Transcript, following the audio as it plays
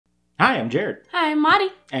Hi, I'm Jared. Hi, I'm Madi.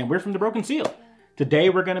 And we're from The Broken Seal. Today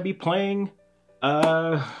we're going to be playing...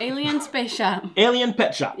 Alien Space Shop. Alien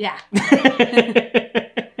Pet Shop. Yeah.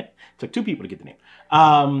 Took two people to get the name.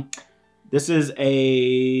 This is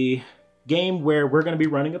a game where we're going to be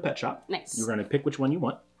running a pet shop. Nice. You're going to pick which one you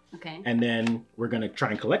want. Okay. And then we're going to try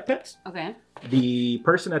and collect pets. Okay. The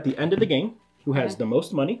person at the end of the game who has the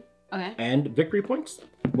most money and victory points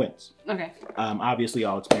wins. Okay. Obviously,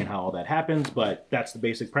 I'll explain how all that happens, but that's the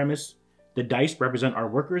basic premise. The dice represent our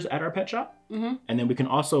workers at our pet shop. And then we can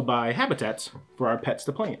also buy habitats for our pets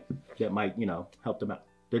to play in that might, you know, help them out.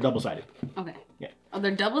 They're double-sided. Okay. Yeah. Oh,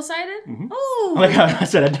 they're double-sided? Oh! Like I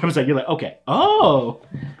said, a double-sided. You're like, okay. Oh!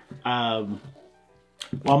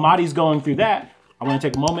 While Madi's going through that, I want to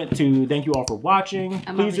take a moment to thank you all for watching.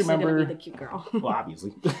 Please remember... gonna be the cute girl. Well,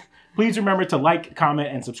 obviously. Please remember to like,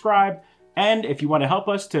 comment, and subscribe. And if you want to help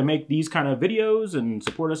us to make these kind of videos and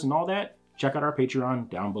support us and all that, check out our Patreon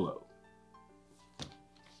down below.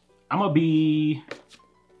 I'm gonna be...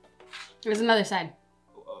 There's another side.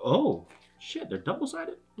 Oh, shit, they're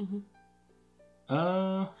double-sided? Which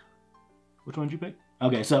one did you pick?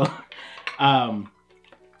 Okay, so, what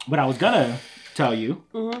I was gonna tell you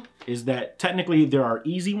is that technically there are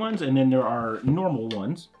easy ones and then there are normal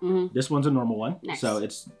ones. This one's a normal one, so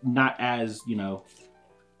it's not as, you know,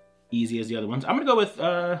 easy as the other ones. I'm gonna go with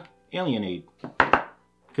Alien Aid,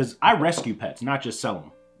 because I rescue pets, not just sell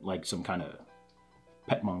them like some kind of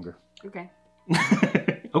pet monger. Okay.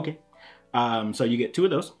 Okay. So you get two of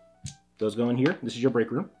those. Those go in here. This is your break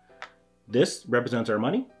room. This represents our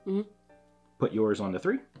money. Put yours on the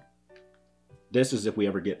 3. This is if we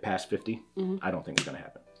ever get past 50. I don't think it's going to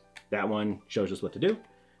happen. That one shows us what to do.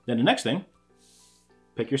 Then the next thing,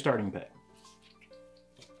 pick your starting pet.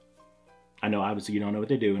 I know obviously you don't know what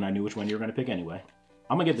they do, and I knew which one you were going to pick anyway.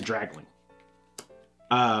 I'm going to get the Dragling.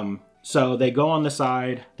 So they go on the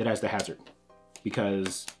side that has the hazard,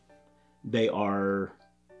 because they are,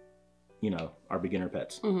 you know, our beginner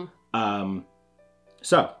pets.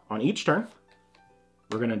 So on each turn,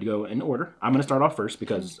 we're going to go in order. I'm going to start off first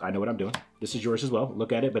because I know what I'm doing. This is yours as well.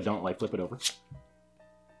 Look at it, but don't like flip it over.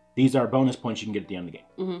 These are bonus points you can get at the end of the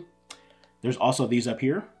game. There's also these up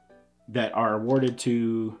here that are awarded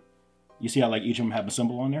to, you see how like each of them have a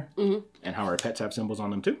symbol on there? And how our pets have symbols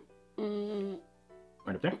on them too?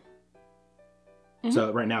 Right up there.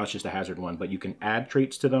 So right now it's just a hazard one, but you can add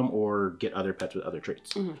traits to them or get other pets with other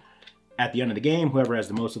traits. At the end of the game, whoever has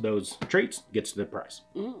the most of those traits gets the prize.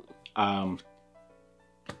 And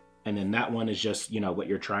then that one is just, you know, what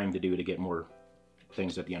you're trying to do to get more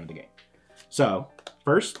things at the end of the game. So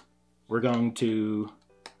first, we're going to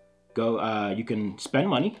go, you can spend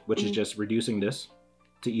money, which is just reducing this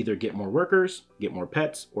to either get more workers, get more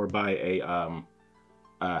pets, or buy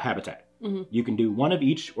a habitat. You can do one of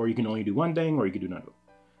each, or you can only do one thing, or you can do none of them.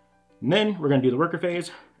 And then we're going to do the worker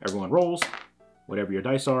phase. Everyone rolls. Whatever your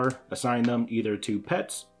dice are, assign them either to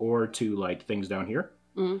pets or to like things down here.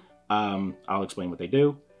 I'll explain what they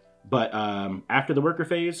do. But after the worker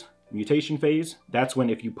phase, mutation phase, that's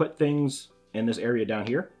when if you put things in this area down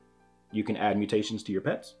here, you can add mutations to your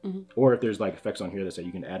pets. Or if there's like effects on here that say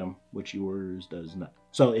you can add them, which yours does not.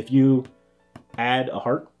 So if you add a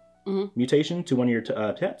heart mutation to one of your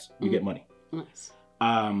pets, you get money. Nice.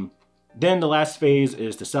 Then the last phase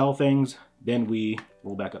is to sell things. Then we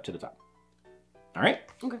roll back up to the top. All right?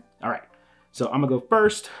 Okay. All right. So I'm going to go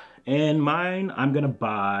first. And mine, I'm going to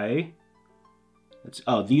buy...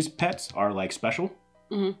 Oh, these pets are like special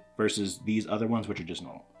versus these other ones, which are just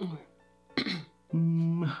normal.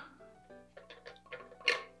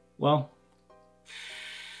 Well,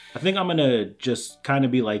 I think I'm going to just kind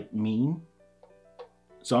of be like mean.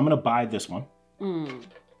 So I'm going to buy this one,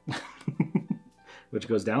 which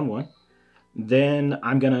goes down 1. Then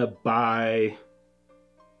I'm going to buy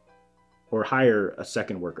or hire a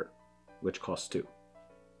second worker, which costs 2.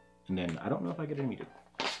 And then I don't know if I get any meter.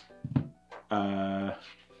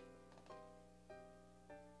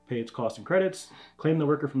 Pay its cost and credits, claim the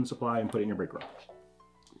worker from the supply, and put it in your break room.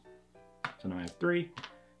 So now I have 3.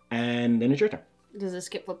 And then it's your turn. Does this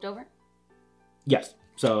get flipped over? Yes.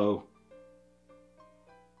 So...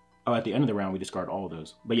 Oh, at the end of the round, we discard all of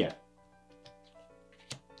those. But yeah.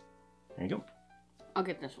 There you go. I'll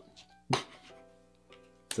get this one.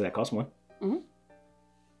 So that costs 1.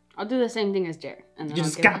 I'll do the same thing as Jared. And then You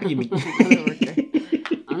just copy me. I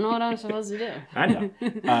don't know what I'm supposed to do. I know.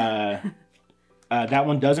 That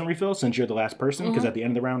one doesn't refill since you're the last person, because at the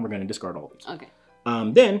end of the round, we're going to discard all of these. Okay.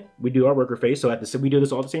 Then we do our worker phase. So we do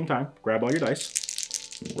this all at the same time. Grab all your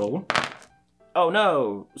dice. Roll them. Oh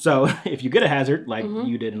no! So if you get a hazard, like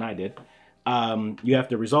you did and I did, you have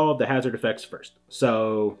to resolve the hazard effects first.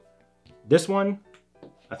 So this one,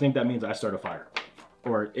 I think that means I start a fire.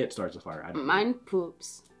 Or it starts a fire. I don't know. Mine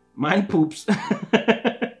poops. Mine poops.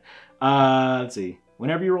 Let's see.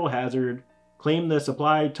 Whenever you roll hazard, claim the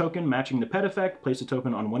supply token matching the pet effect. Place a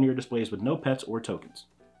token on one of your displays with no pets or tokens.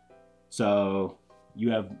 So you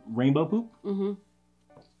have rainbow poop. Mm-hmm.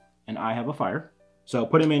 And I have a fire. So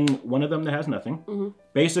put him in one of them that has nothing. Mm-hmm.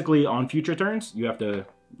 Basically, on future turns, you have to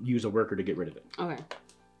use a worker to get rid of it. Okay.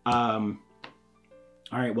 All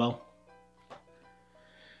right, well.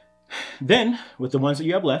 Then, with the ones that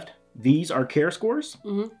you have left, these are care scores.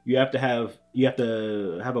 Mm-hmm. You have to have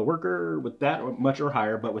a worker with that or much or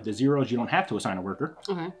higher, but with the zeros, you don't have to assign a worker.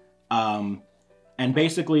 Okay. And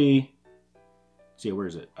basically, see, where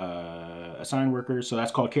is it? Assign workers. So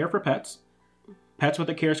that's called care for pets. Pets with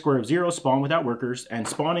a care score of 0 spawn without workers, and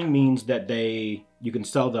spawning means that you can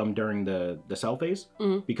sell them during the sell phase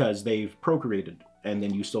because they've procreated, and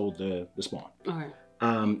then you sold the spawn. Okay.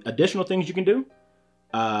 Additional things you can do.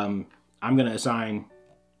 I'm going to assign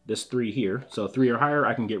this 3 here. So 3 or higher,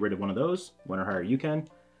 I can get rid of one of those. 1 or higher, you can.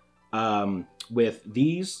 With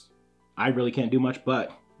these, I really can't do much,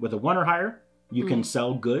 but with a 1 or higher, you can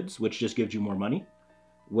sell goods, which just gives you more money.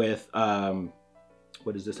 With,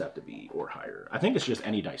 what does this have to be or higher? I think it's just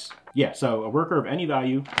any dice. Yeah, so a worker of any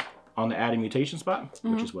value on the add a mutation spot,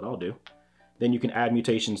 which is what I'll do. Then you can add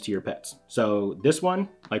mutations to your pets. So this one,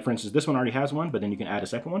 like for instance, this one already has one, but then you can add a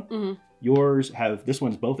second one. Yours have, this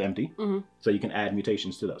one's both empty, so you can add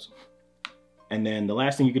mutations to those. And then the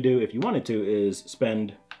last thing you could do if you wanted to is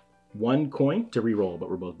spend 1 coin to re-roll, but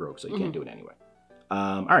we're both broke, so you can't do it anyway.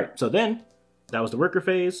 All right, so then that was the worker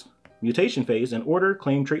phase. Mutation phase. In order,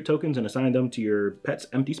 claim trait tokens and assign them to your pet's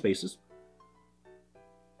empty spaces.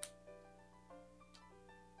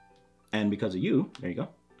 And because of you, there you go.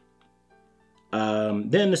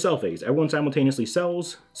 Then the sell phase. Everyone simultaneously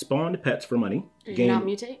sells spawned pets for money. Did you not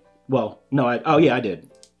mutate? Well, no, oh yeah, I did.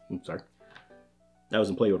 I'm sorry. That was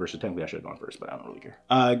in playover, so technically I should have gone first, but I don't really care.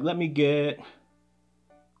 Let me get...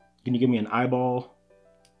 Can you give me an eyeball?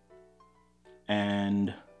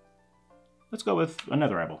 And let's go with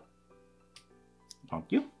another eyeball.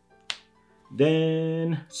 Thank you.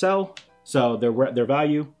 Then sell. So their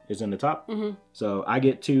value is in the top. So I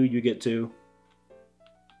get 2, you get 2.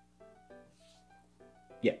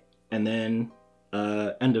 Yeah. And then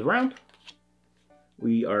end of round,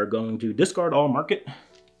 we are going to discard all market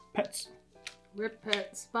pets. Rip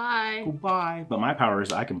pets. Bye. Goodbye. But my power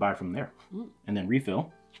is I can buy from there. And then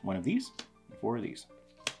refill 1 of these and 4 of these.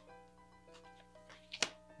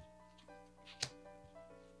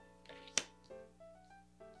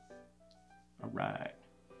 All right.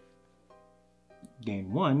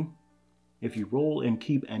 Gain 1 if you roll and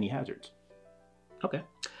keep any hazards. Okay.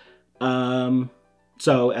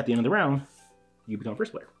 So at the end of the round, you become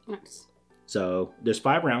first player. Nice. So there's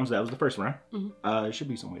 5 rounds. That was the first round. There should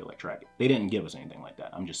be some way to like track it. They didn't give us anything like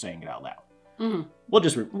that. I'm just saying it out loud.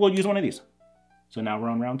 We'll use one of these. So now we're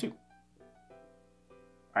on round 2. All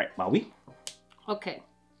right, Maui. Okay.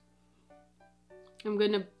 I'm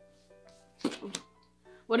gonna.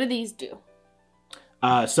 What do these do?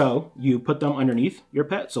 So you put them underneath your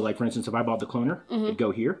pet. So like for instance, if I bought the cloner, it'd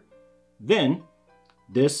go here. Then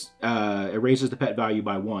this it raises the pet value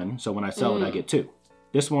by 1. So when I sell it, I get 2.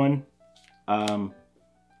 This one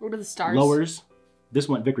what are the stars? Lowers this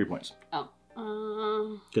one victory points. Oh.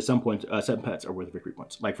 Because some pets are worth victory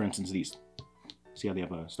points. Like for instance, these. See how they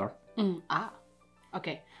have a star?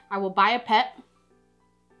 Okay. I will buy a pet.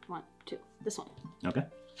 1, 2. This one. Okay.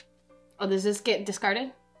 Oh, does this get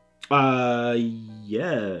discarded?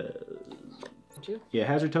 Yeah. 2. Yeah,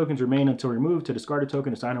 hazard tokens remain until removed. To discard a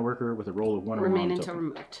token, assign a worker with a roll of 1 or more. Remain until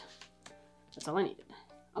removed. That's all I needed.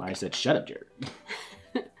 Okay. I said, shut up, Jared.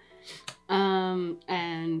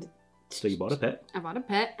 And... So you bought a pet? I bought a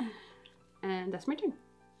pet. And that's my turn.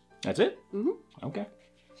 That's it? Okay.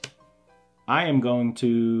 I am going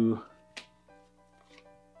to...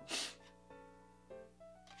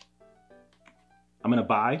 I'm going to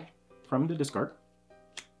buy from the discard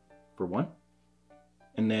for 1.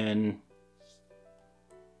 And then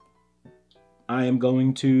I am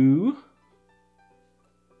going to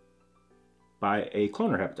buy a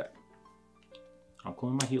cloner habitat. I'll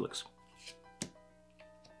clone my helix.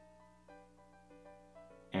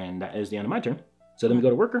 And that is the end of my turn. So then we go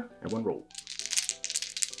to worker. Everyone roll.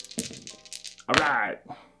 All right.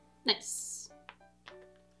 Nice.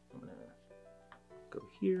 I'm going to go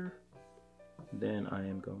here. Then I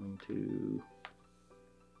am going to...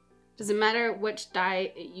 Does it matter which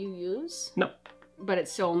die you use? No. But it's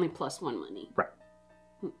still only +1 money. Right.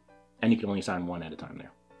 And you can only assign 1 at a time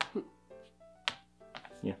there.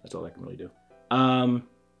 Yeah, that's all I can really do.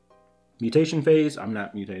 Mutation phase. I'm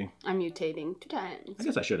not mutating. I'm mutating 2 times. I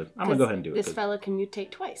guess I should have. I'm gonna go ahead and do it. This fella can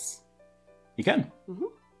mutate twice. You can. Mm-hmm.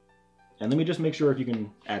 And let me just make sure if you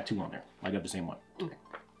can add 2 on there. Like I have the same one. Okay.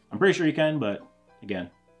 I'm pretty sure you can, but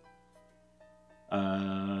again.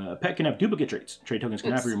 A pet can have duplicate traits. Trait tokens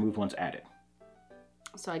cannot be removed once added.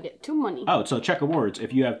 So I get 2 money. Oh, so check rewards.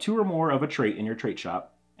 If you have 2 or more of a trait in your trait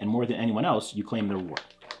shop, and more than anyone else, you claim the reward.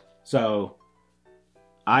 So,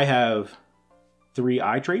 I have 3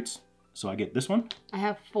 eye traits, so I get this one. I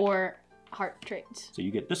have 4 heart traits. So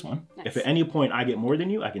you get this one. Nice. If at any point I get more than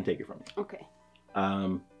you, I can take it from you. Okay.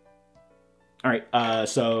 All right.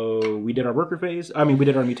 So we did our worker phase. I mean, we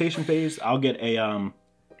did our mutation phase. I'll get a.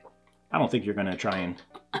 I don't think you're gonna try and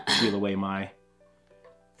steal away my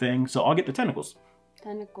thing. So I'll get the tentacles.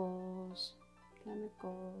 Tentacles.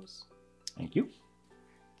 Tentacles. Thank you.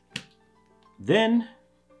 Then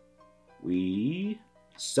we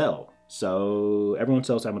sell. So everyone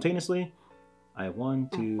sells simultaneously. I have 1,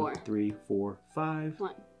 2, 3, 4, 5.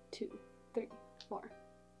 1, 2, 3, 4.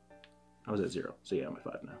 I was at 0. So yeah, I'm at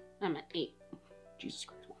 5 now. I'm at 8. Jesus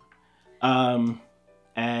Christ.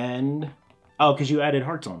 And oh, because you added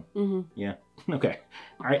hearts on. Mm-hmm. Yeah. Okay.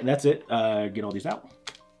 All right, that's it. Get all these out.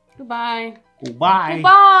 Goodbye. Goodbye.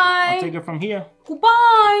 Goodbye. I'll take it from here.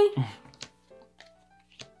 Goodbye.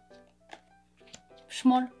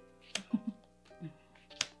 Small.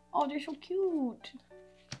 Oh, they're so cute.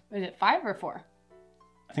 Is it 5 or 4?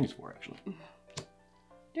 I think it's 4 actually.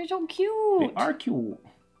 They're so cute. They are cute.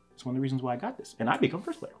 It's one of the reasons why I got this, and I become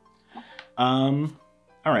first player. All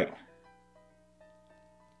right.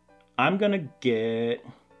 I'm gonna get.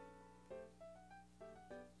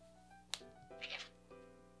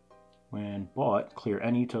 When bought, clear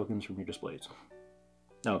any tokens from your displays.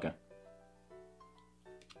 Oh, okay.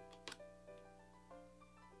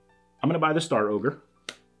 I'm gonna buy the Star Ogre,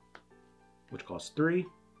 which costs 3.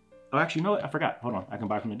 Oh, actually, you know what? I forgot. Hold on. I can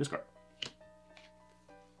buy from the discard.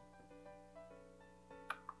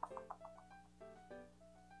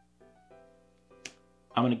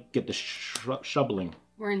 I'm gonna get the shoveling.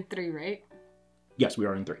 We're in 3, right? Yes, we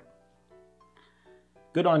are in 3.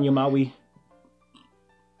 Good on you, Maui.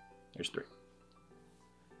 There's 3.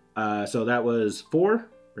 So that was 4.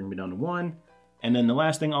 Bring me down to 1. And then the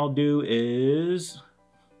last thing I'll do is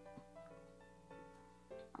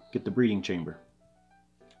get the breeding chamber.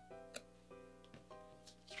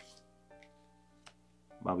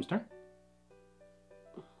 Maui's turn.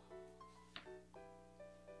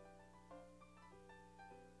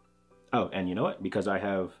 Oh, and you know what? Because I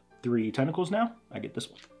have 3 tentacles now, I get this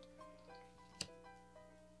one.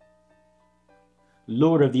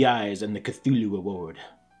 Lord of the Eyes and the Cthulhu Award.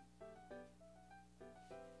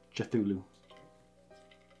 Cthulhu.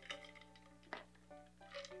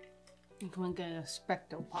 I'm gonna get a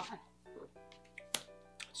Spectopod.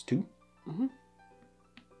 It's 2. Mm-hmm.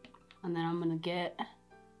 And then I'm gonna get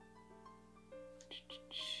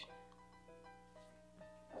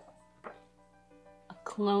a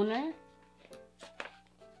cloner.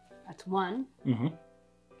 That's 1. Mm-hmm.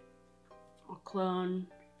 I'll clone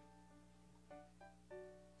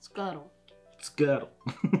Scuttle. Scuttle.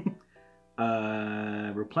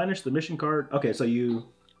 Replenish the mission card. Okay, so you...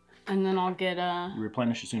 And then I'll get a...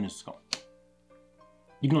 Replenish as soon as it's gone.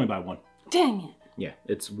 You can only buy 1. Dang it. Yeah,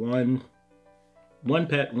 it's one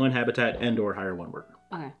pet, 1 habitat, and or hire 1 worker.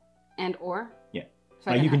 Okay. And or? Yeah.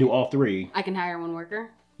 So now you can do all 3. I can hire 1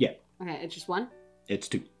 worker? Yeah. Okay, it's just 1? It's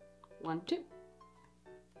 2. 1, 2.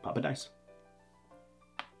 Papa Dice.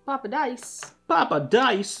 Papa Dice. Papa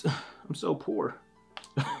Dice. I'm so poor.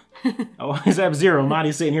 I always have 0.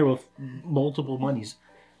 Monty's sitting here with multiple monies.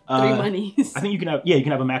 3 monies. I think you can have, yeah, you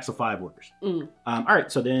can have a max of 5 workers. Mm. All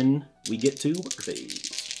right, so then we get to worker phase.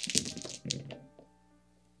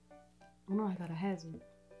 Oh no, I got a hazard.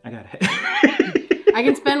 I got it. I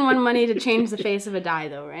can spend 1 money to change the face of a die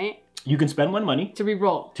though, right? You can spend 1 money to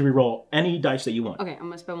re-roll. To re-roll any dice that you want. Okay, I'm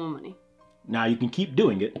gonna spend 1 money. Now you can keep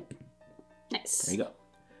doing it. Nice. There you go.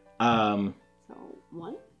 So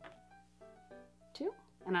 1, 2,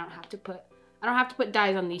 and I don't have to put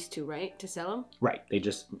dies on these 2, right? To sell them? Right, they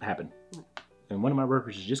just happen. Right. And one of my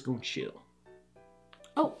workers is just going to chill.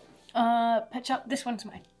 Oh, pet shop, this one's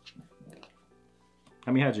mine.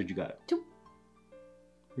 How many hazards you got? 2.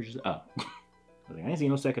 Just, oh. I was like, I ain't seen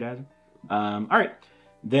no second hazard. Alright.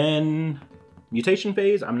 Then, mutation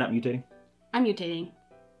phase. I'm not mutating. I'm mutating.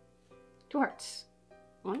 2 hearts.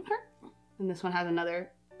 1 heart. And this one has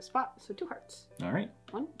another spot, so 2 hearts. Alright.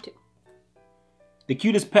 1, 2. The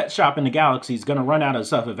cutest pet shop in the galaxy is going to run out of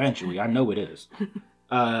stuff eventually. I know it is.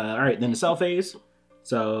 Alright, then the sell phase.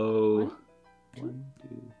 So, 1,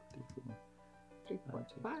 2, 3, 4,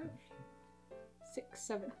 5, 6,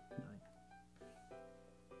 7,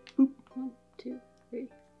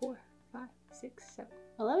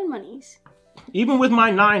 11 monies. Even with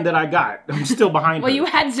my 9 that I got, I'm still behind. Well, her. you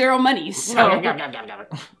had 0 monies, so.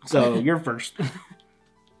 So you're first.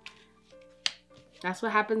 That's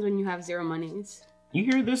what happens when you have 0 monies. You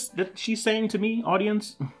hear this that she's saying to me,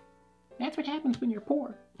 audience? That's what happens when you're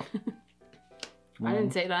poor. I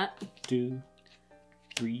didn't say that. 2,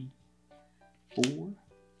 3, 4,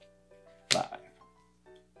 5.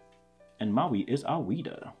 And Maui is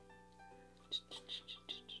Awida.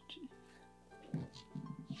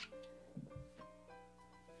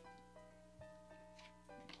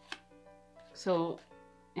 So,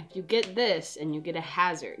 if you get this and you get a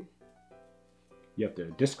hazard, you have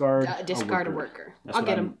to discard a worker. That's I'll what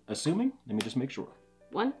get I'm him. assuming. Let me just make sure.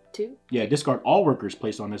 1, 2. Yeah, discard all workers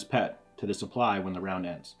placed on this pet to the supply when the round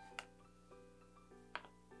ends.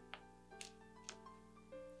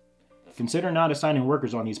 Consider not assigning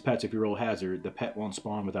workers on these pets if you roll hazard. The pet won't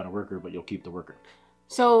spawn without a worker, but you'll keep the worker.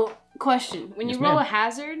 So, question. When you roll a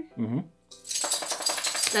hazard,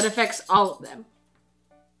 that affects all of them.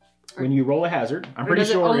 When you roll a hazard, I'm or pretty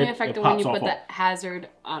does sure it only it affect it pops when you off put all. the hazard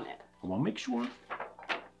on it? I want to make sure.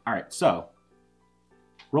 All right, so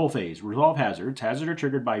roll phase. Resolve hazards. Hazards are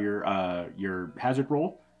triggered by your hazard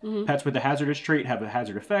roll. Pets with the hazardous trait have a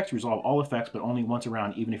hazard effects. Resolve all effects, but only once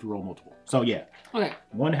around, even if you roll multiple. So yeah. Okay.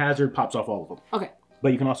 One hazard pops off all of them. Okay.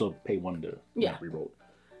 But you can also pay one to re-roll.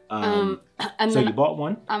 And so you bought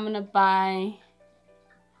one. I'm gonna buy.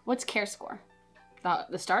 What's care score?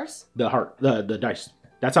 The stars? The heart. The dice.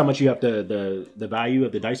 That's how much you have to the value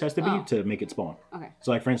of the dice has to be to make it spawn. Okay.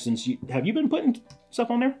 So like for instance, have you been putting stuff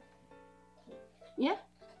on there? Yeah.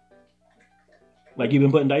 Like you've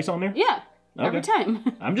been putting dice on there? Yeah. Okay. Every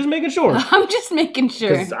time. I'm just making sure. I'm just making sure.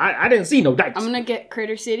 Because I didn't see no dice. I'm gonna get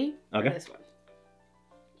Critter City. Okay. This one.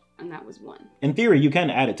 And that was 1. In theory, you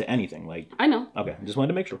can add it to anything. Like I know. Okay, just wanted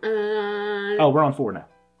to make sure. Oh, we're on 4 now.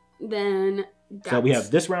 Then. So we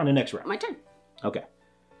have this round and next round. My turn. Okay.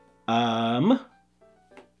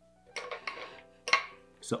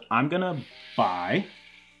 So I'm gonna buy.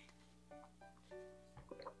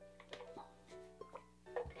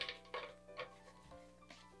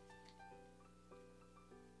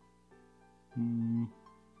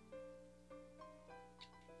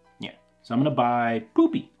 Yeah. So I'm gonna buy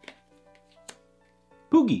Poopy.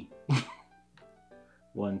 Poogie.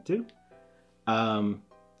 1, 2.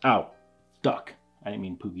 Oh, duck. I didn't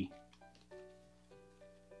mean Poogie.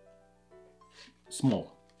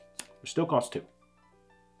 Small. It still costs 2.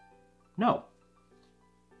 No.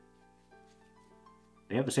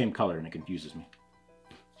 They have the same color and it confuses me.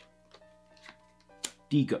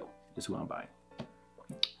 Digo is who I'm buying.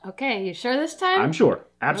 Okay, you sure this time? I'm sure.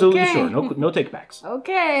 Absolutely Okay. sure. No take backs.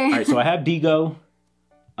 Okay. Alright, so I have Digo.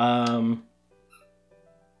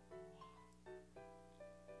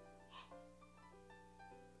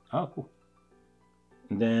 Oh, cool.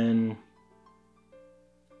 And then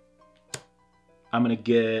I'm going to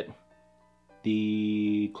get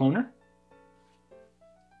the cloner,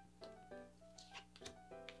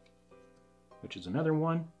 which is another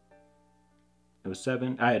one. It was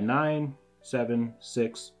 7. I had 9, 7,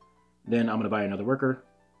 6. Then I'm going to buy another worker.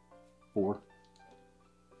 4.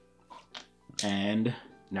 And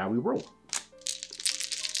now we roll.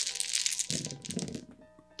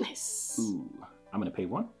 Nice. Ooh, I'm going to pay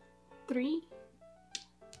 1. 3,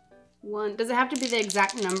 1. Does it have to be the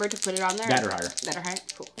exact number to put it on there? That or higher. That or higher?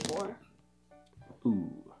 Cool. 4.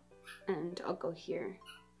 Ooh. And I'll go here.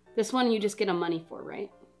 This one you just get a money for,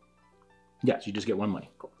 right? Yes, you just get 1 money.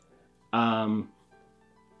 Cool. I'm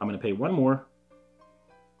going to pay 1 more.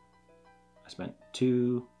 I spent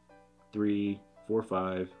 2, 3, 4,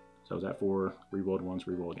 5. So I was at 4. Rerolled once,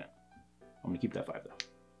 reroll again. I'm going to keep that 5 though.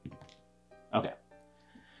 Okay.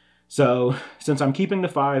 So since I'm keeping the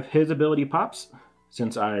 5, his ability pops.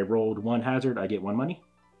 Since I rolled 1 hazard, I get 1 money.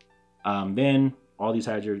 Then all these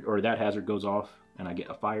hazards, or that hazard goes off and I get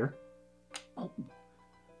a fire.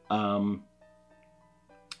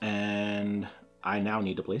 And I now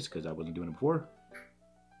need to place because I wasn't doing it before.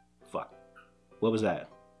 Fuck. What was that?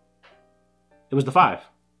 It was the 5.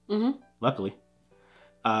 Luckily.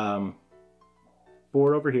 4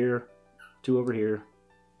 over here. 2 over here.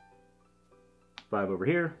 5 over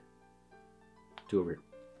here. 2 over here.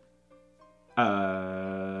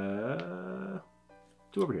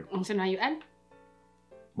 2 over here. So now you add?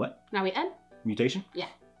 What? Now we add? Mutation? Yeah.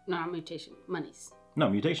 No, not mutation. Monies. No,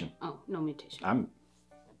 mutation. Oh, no mutation. I'm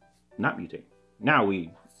not mutating. Now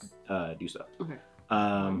we do stuff. Okay.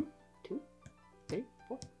 1, 2, 3,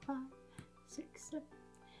 4, 5, 6, 7,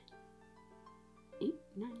 8,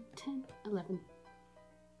 9, 10, 11.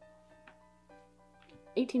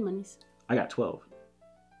 18 monies. I got 12.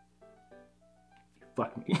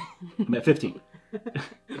 Fuck me. I'm at 15.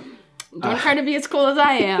 Don't try to be as cool as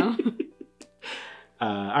I am. All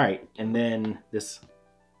right, and then this,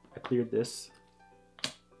 I cleared this.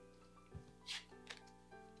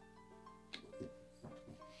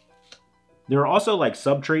 There are also like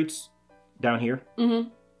sub traits down here,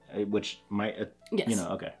 which might, yes. you know,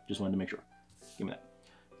 okay. Just wanted to make sure. Give me that.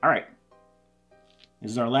 All right,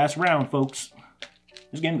 this is our last round, folks.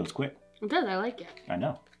 This game goes quick. It does. I like it. I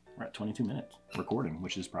know. We're at 22 minutes recording,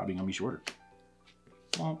 which is probably gonna be shorter.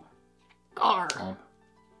 Womp. Gar. Womp.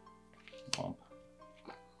 Womp.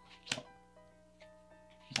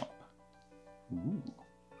 Womp. Ooh.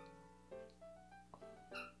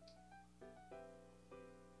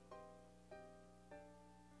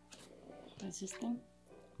 What's this thing?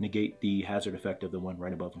 Negate the hazard effect of the one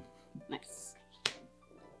right above him. Nice.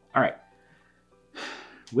 All right.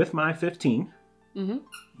 With my 15, I'm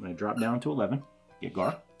going to drop down to 11. Get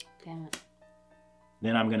Gar. Damn it.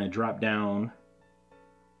 Then I'm going to drop down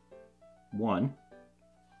 1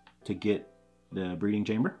 to get the breeding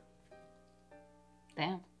chamber.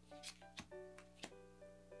 Damn.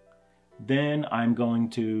 Then I'm going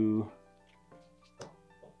to...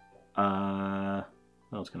 what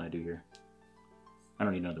else can I do here? I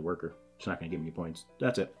don't need another worker. It's not going to give me any points.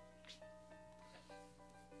 That's it.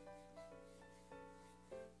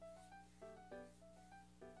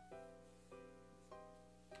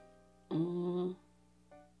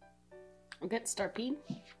 I'll get Starpede.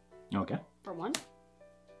 Okay. For 1.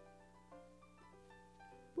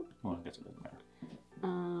 Well, I guess it doesn't matter.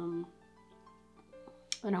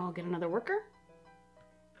 Then I'll get another worker.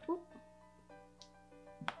 Whoop.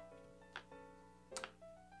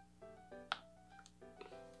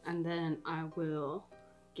 And then I will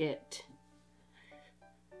get...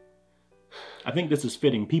 I think this is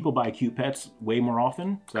fitting. People buy cute pets way more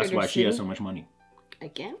often. So that's why she has so much money.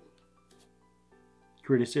 Again.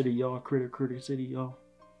 Critter City, y'all. Critter City, y'all.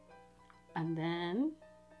 And then...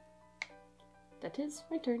 that is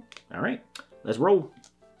my turn. All right. Let's roll.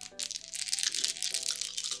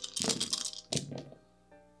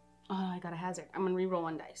 Oh, I got a hazard. I'm going to reroll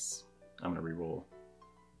 1 dice. I'm going to reroll.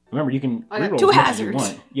 Remember, you can I got reroll 2 as much as you hazards.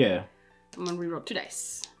 want. Yeah. I'm going to reroll 2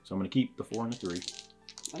 dice. So I'm going to keep the 4 and the 3.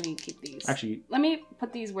 Let me keep these. Actually, let me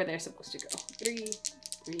put these where they're supposed to go. 3,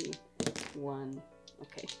 3, 1.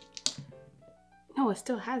 Okay. No, it's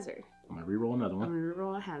still a hazard. I'm going to reroll another I'm one. going to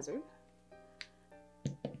reroll a hazard.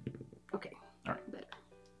 Okay. All right. Better.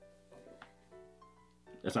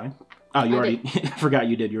 That's fine. Oh, you already forgot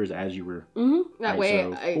you did yours as you were. Mm-hmm. That Right,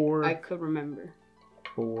 way so 4, I could remember.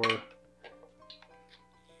 4.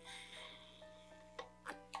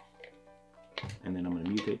 And then I'm going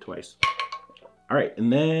to mutate twice. All right,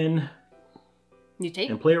 and then... Mutate?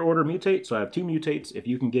 In player order, mutate. So I have 2 mutates. If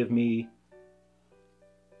you can give me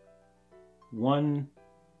 1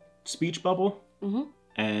 speech bubble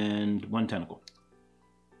and 1 tentacle.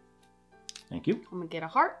 Thank you. I'm going to get a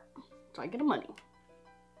heart, so I get a money.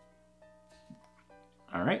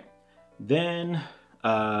 All right. Then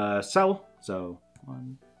sell. So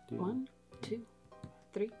 1, 2. 1, 2,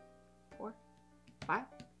 3, 4, 5,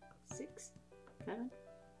 6, 7,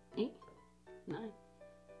 8, 9,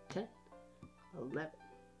 10, 11.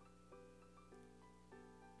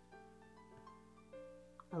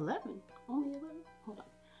 11? Only 11? Hold on.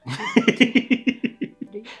 1, 2,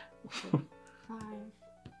 3, 4, 5,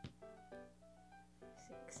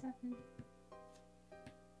 6, 7,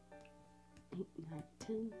 8, 9,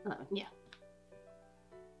 10, 11. Yeah.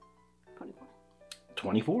 24.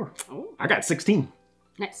 24. Oh. I got 16.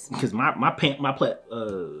 Nice. Because my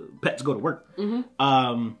pets go to work.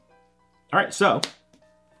 All right, so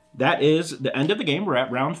that is the end of the game. We're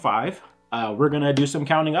at round 5. We're gonna do some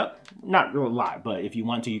counting up. Not really a lot, but if you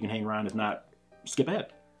want to, you can hang around. If not, skip ahead.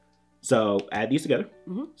 So add these together.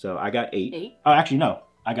 So I got 8. 8. Oh, actually no,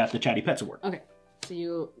 I got the Chatty Pets Award. Okay, so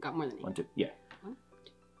you got more than 8. 1, 2, yeah. 1,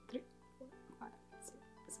 2, 3, 4, 5, 6,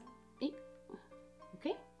 7, 8.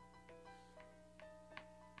 Okay.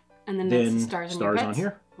 And then that's stars on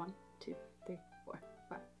here. 1, 2, 3, 4,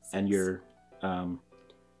 5, 6. And your 6.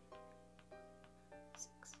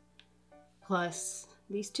 Plus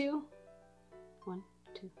these 2. 1,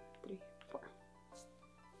 2, 3, 4.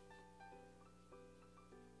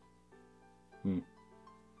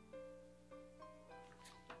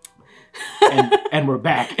 And we're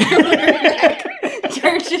back.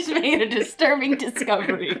 George just made a disturbing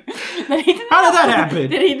discovery. How did that happen?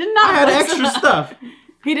 That he did not. I had extra stuff.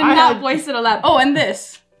 He did not voice it aloud. Oh, and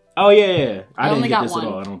this. Oh yeah. I didn't only get got this one.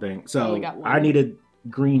 at all. I don't think so. only got one. I needed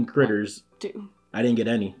green critters. 2. I didn't get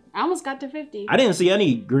any. I almost got to 50. I didn't see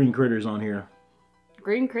any green critters on here.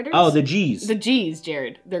 Green critters? Oh, the G's. The G's,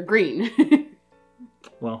 Jared. They're green.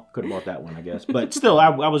 Well, could have bought that one, I guess. But still, I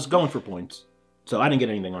was going for points. So I didn't get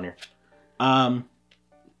anything on here.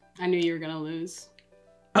 I knew you were going to lose.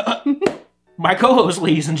 My co-host,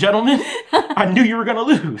 ladies and gentlemen. I knew you were going to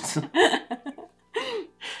lose.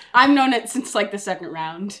 I've known it since like the second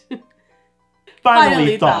round.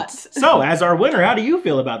 Finally thoughts. So, as our winner, how do you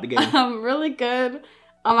feel about the game? Really good.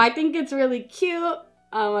 I think it's really cute.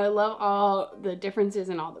 I love all the differences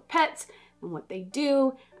in all the pets and what they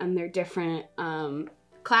do and their different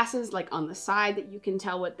classes, like on the side that you can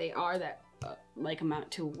tell what they are that like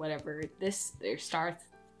amount to whatever their star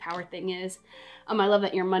power thing is. I love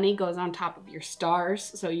that your money goes on top of your stars,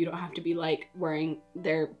 so you don't have to be like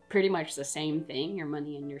they're pretty much the same thing, your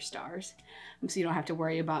money and your stars. So you don't have to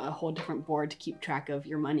worry about a whole different board to keep track of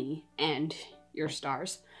your money and your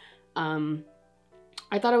stars.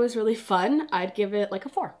 I thought it was really fun. I'd give it like a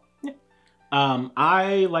 4. Yeah.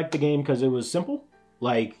 I liked the game because it was simple.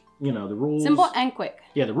 Like, you know, the rules. Simple and quick.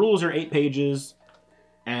 Yeah, the rules are 8 pages.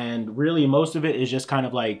 And really most of it is just kind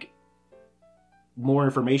of like more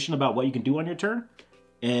information about what you can do on your turn.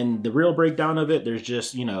 And the real breakdown of it, there's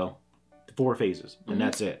just, you know, 4 phases. And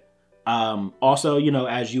that's it. Also, you know,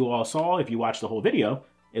 as you all saw, if you watched the whole video,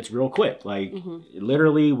 it's real quick. Like,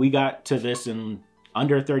 literally, we got to this in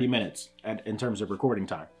under 30 minutes in terms of recording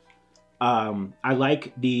time. I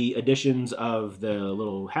like the additions of the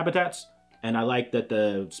little habitats, and I like that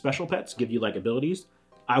the special pets give you like abilities.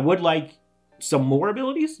 I would like some more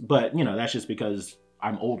abilities, but you know, that's just because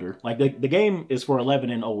I'm older. Like the game is for 11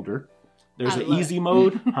 and older. There's an easy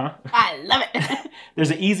mode. Huh? I love it. There's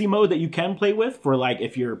an easy mode that you can play with for like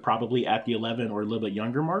if you're probably at the 11 or a little bit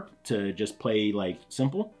younger mark to just play like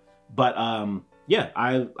simple. But yeah,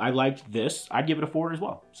 I liked this. I'd give it a 4 as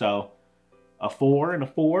well. So a 4 and a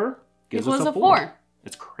 4 gives us a 4.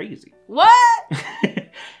 It's crazy. What?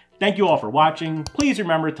 Thank you all for watching. Please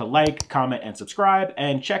remember to like, comment, and subscribe,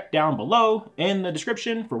 and check down below in the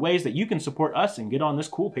description for ways that you can support us and get on this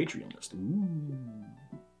cool Patreon list. Ooh.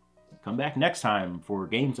 Come back next time for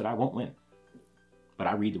games that I won't win. But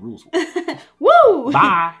I read the rules. Woo!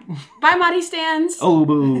 Bye! Bye, Marty stands. Oh,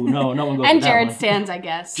 boo. No one goes and with that Jared one. stands, I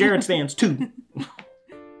guess. Jared stands too.